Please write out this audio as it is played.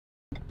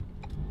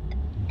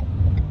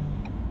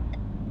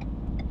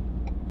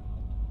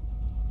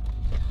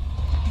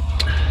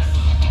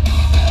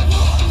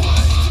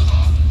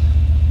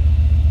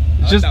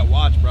just that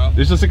watch, bro.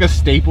 There's just like a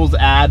Staples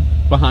ad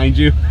behind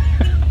you.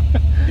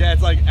 Yeah,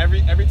 it's like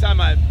every time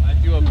I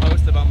do a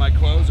post about my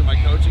clothes or my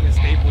coaching, it's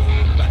Staples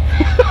in the back.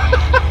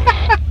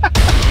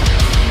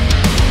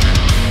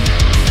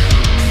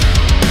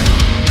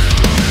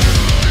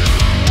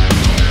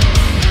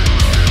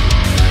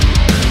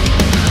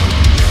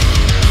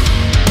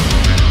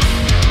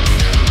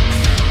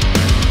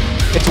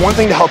 It's one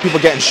thing to help people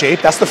get in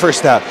shape. That's the first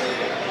step.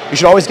 You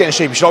should always get in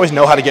shape. You should always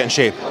know how to get in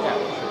shape.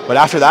 But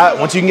after that,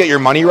 once you can get your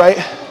money right,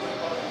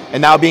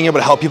 and now being able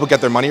to help people get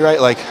their money right,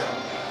 like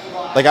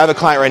I have a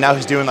client right now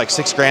who's doing like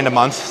 $6 grand a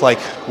month, like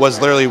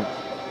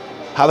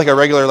had like a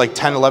regular like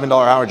 $10, $11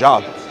 hour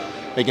job,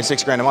 making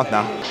 $6 grand a month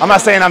now. I'm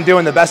not saying I'm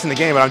doing the best in the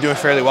game, but I'm doing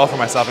fairly well for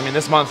myself. I mean,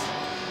 this month,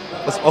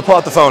 I'll pull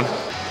out the phone.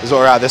 This is what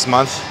we're at this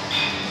month.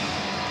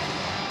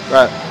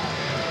 We're at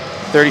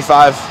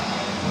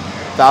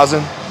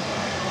 35,000.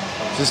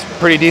 Just a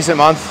pretty decent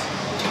month.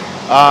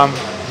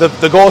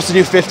 The goal is to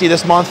do 50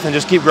 this month and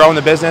just keep growing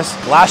the business.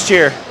 Last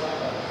year,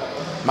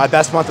 my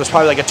best month was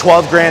probably like a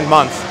 12 grand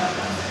month.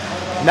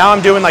 Now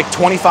I'm doing like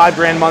 25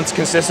 grand months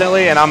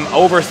consistently, and I'm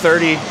over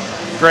 30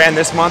 grand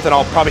this month, and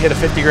I'll probably hit a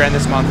 50 grand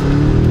this month.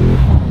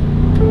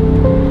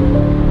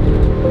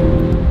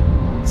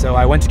 So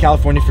I went to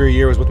California for a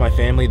year, was with my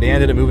family. They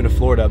ended up moving to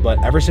Florida, but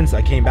ever since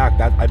I came back,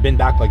 I've been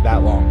back like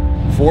that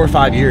long. 4 or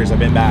 5 years I've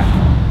been back.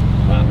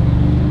 Wow.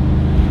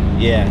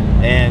 Yeah,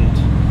 and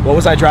what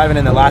was I driving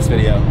in the last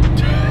video?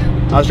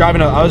 I was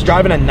driving a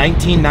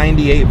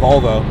 1998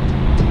 Volvo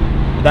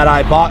that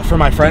I bought for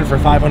my friend for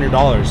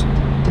 $500.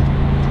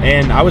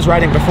 And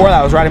before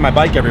that I was riding my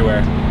bike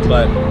everywhere.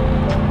 But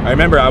I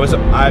remember I was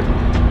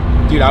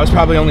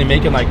probably only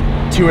making like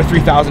 $2,000 or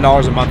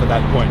 $3,000 a month at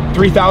that point.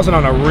 3,000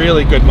 on a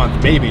really good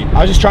month, maybe.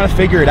 I was just trying to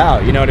figure it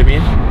out, you know what I mean?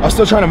 I was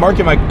still trying to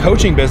market my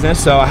coaching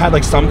business, so I had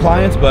like some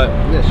clients, but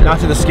yeah, sure, not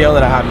to the scale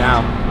that I have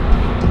now.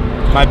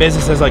 My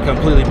business has like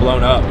completely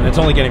blown up, and it's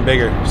only getting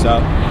bigger.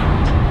 So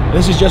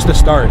this is just the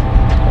start,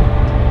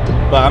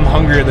 but I'm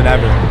hungrier than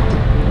ever.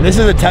 And this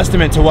is a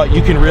testament to what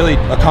you can really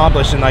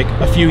accomplish in like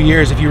a few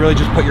years if you really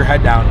just put your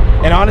head down.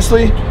 And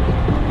honestly,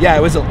 yeah,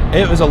 it was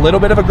a little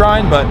bit of a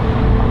grind, but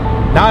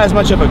not as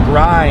much of a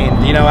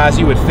grind, you know, as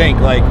you would think.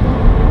 Like,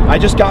 I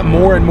just got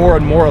more and more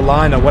and more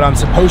aligned on what I'm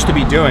supposed to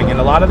be doing, and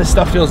a lot of this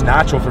stuff feels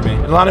natural for me.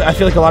 I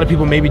feel like a lot of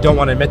people maybe don't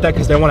want to admit that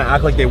because they want to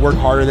act like they work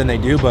harder than they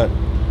do, but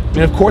I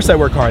mean, of course I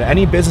work hard.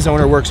 Any business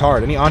owner works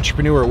hard. Any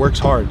entrepreneur works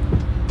hard.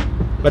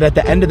 But at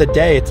the end of the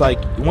day, it's like,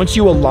 once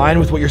you align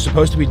with what you're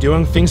supposed to be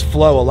doing, things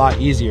flow a lot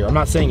easier. I'm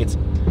not saying it's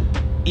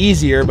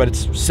easier, but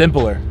it's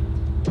simpler.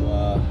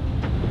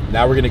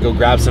 Now we're gonna go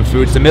grab some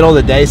food. It's the middle of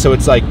the day, so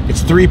it's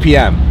 3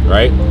 p.m.,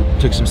 right?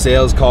 Took some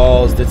sales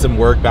calls, did some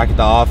work back at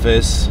the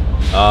office.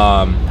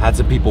 Had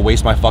some people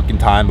waste my fucking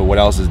time, but what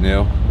else is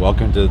new?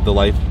 Welcome to the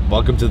life,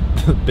 welcome to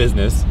the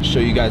business. Show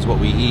you guys what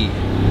we eat.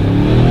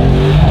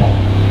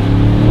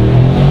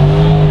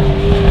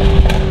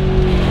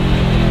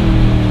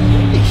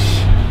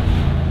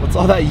 What's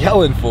all that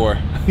yelling for?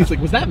 He's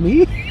like, was that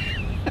me?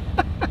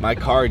 My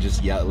car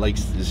just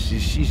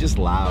she's just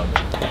loud.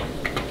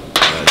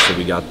 So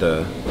we got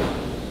the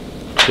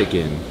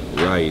chicken,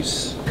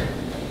 rice,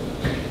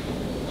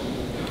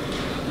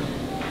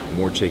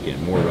 more chicken,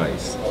 more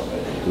rice,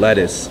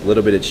 lettuce, a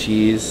little bit of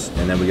cheese,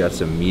 and then we got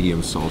some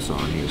medium salsa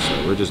on here.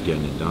 So we're just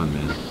getting it done,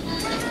 man.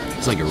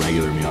 It's like a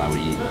regular meal I would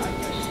eat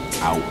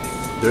out.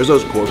 There's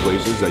those core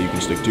places that you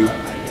can stick to.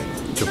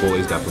 Chipotle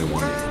is definitely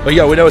one. But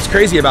yo, we know what's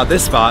crazy about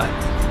this spot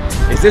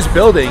is this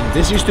building.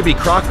 This used to be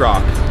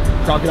Crocodile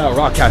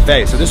Rock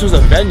Cafe. So this was a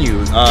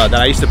venue that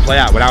I used to play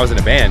at when I was in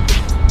a band.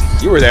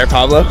 You were there,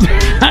 Pablo.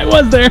 I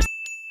was there.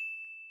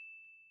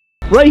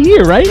 Right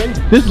here, right?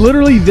 This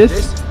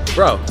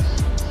bro.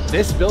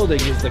 This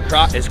building is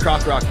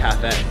Croc Rock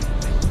Cafe.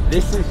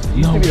 This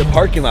used to be the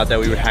parking lot that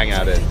we would hang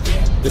out in.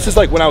 This is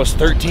like when I was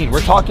 13.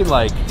 We're talking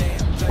like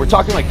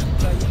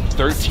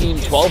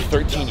 12,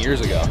 13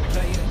 years ago.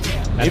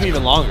 Maybe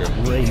even longer.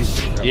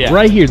 Crazy. Yeah.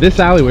 Right here, this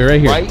alleyway right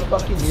here. Right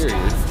fucking here,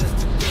 dude.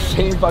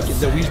 Same fucking,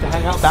 we used to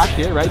hang out back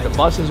there, right? The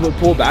buses would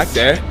pull back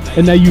there.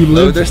 And now you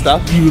live their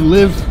stuff. You're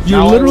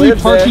literally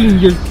parking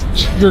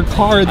your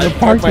car in the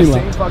parking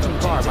lot. My same fucking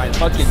car, my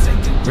fucking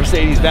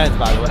Mercedes-Benz,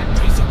 by the way.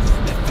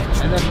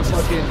 And then the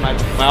fucking,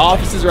 my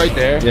office is right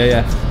there. Yeah,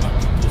 yeah.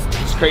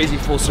 It's crazy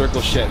full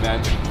circle shit,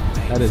 man.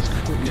 That is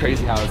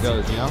crazy how it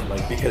goes, you know?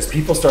 Like, because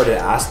people started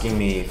asking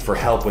me for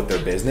help with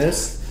their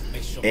business,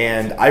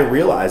 and I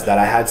realized that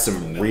I had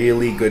some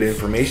really good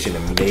information to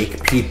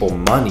make people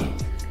money.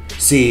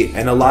 See,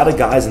 and a lot of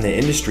guys in the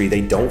industry, they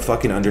don't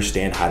fucking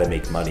understand how to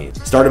make money.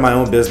 Started my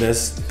own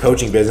business,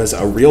 coaching business,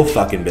 a real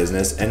fucking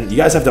business, and you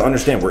guys have to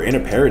understand we're in a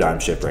paradigm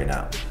shift right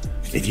now.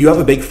 If you have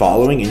a big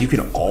following and you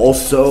can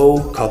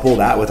also couple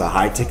that with a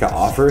high ticket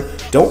offer,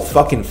 don't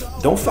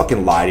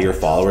fucking lie to your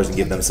followers and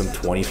give them some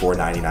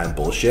 $24.99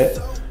 bullshit.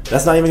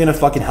 That's not even gonna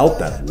fucking help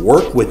them.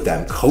 Work with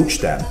them, coach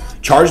them,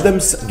 charge them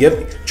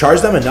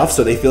enough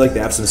so they feel like they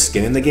have some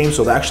skin in the game,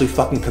 so they actually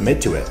fucking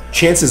commit to it.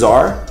 Chances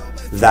are,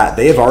 that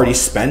they have already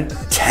spent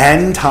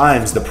 10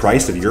 times the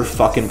price of your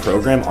fucking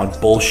program on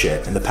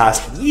bullshit in the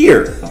past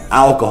year.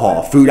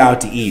 Alcohol, food out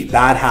to eat,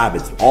 bad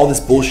habits, all this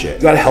bullshit.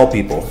 You gotta help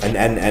people,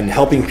 and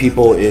helping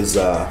people is,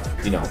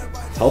 you know,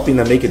 helping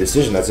them make a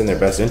decision that's in their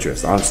best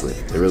interest, honestly.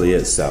 It really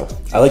is. So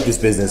I like this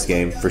business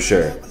game for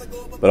sure.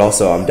 But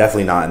also, I'm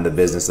definitely not in the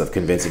business of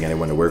convincing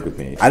anyone to work with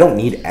me. I don't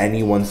need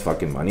anyone's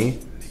fucking money.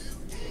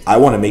 I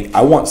want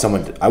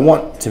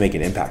to make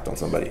an impact on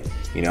somebody,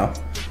 you know?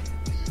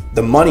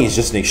 The money is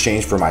just in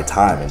exchange for my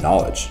time and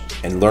knowledge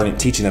and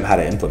teaching them how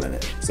to implement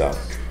it. So,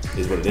 it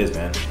is what it is,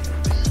 man.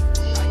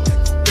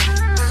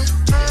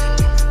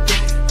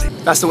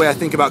 That's the way I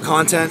think about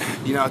content.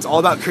 You know, it's all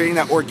about creating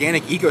that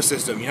organic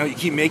ecosystem. You know, you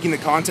keep making the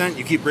content,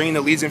 you keep bringing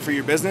the leads in for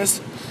your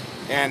business,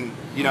 and,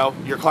 you know,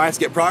 your clients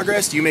get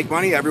progress, you make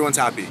money, everyone's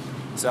happy.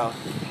 So,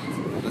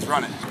 let's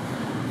run it.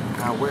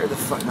 Now, where the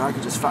fuck? Now I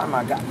can just find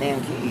my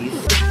goddamn keys.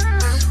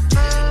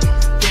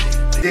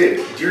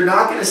 Dude, you're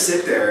not gonna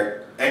sit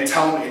there and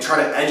tell me and try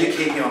to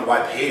educate me on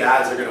why paid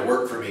ads are gonna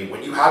work for me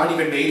when you haven't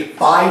even made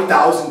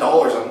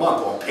 $5,000 a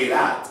month on paid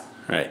ads.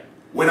 Right.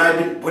 When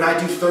I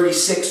do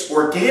 36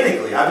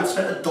 organically, I haven't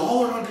spent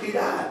 $1 on paid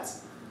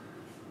ads.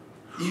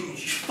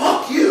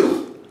 Fuck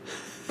you.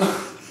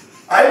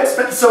 I haven't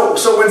spent so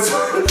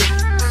when.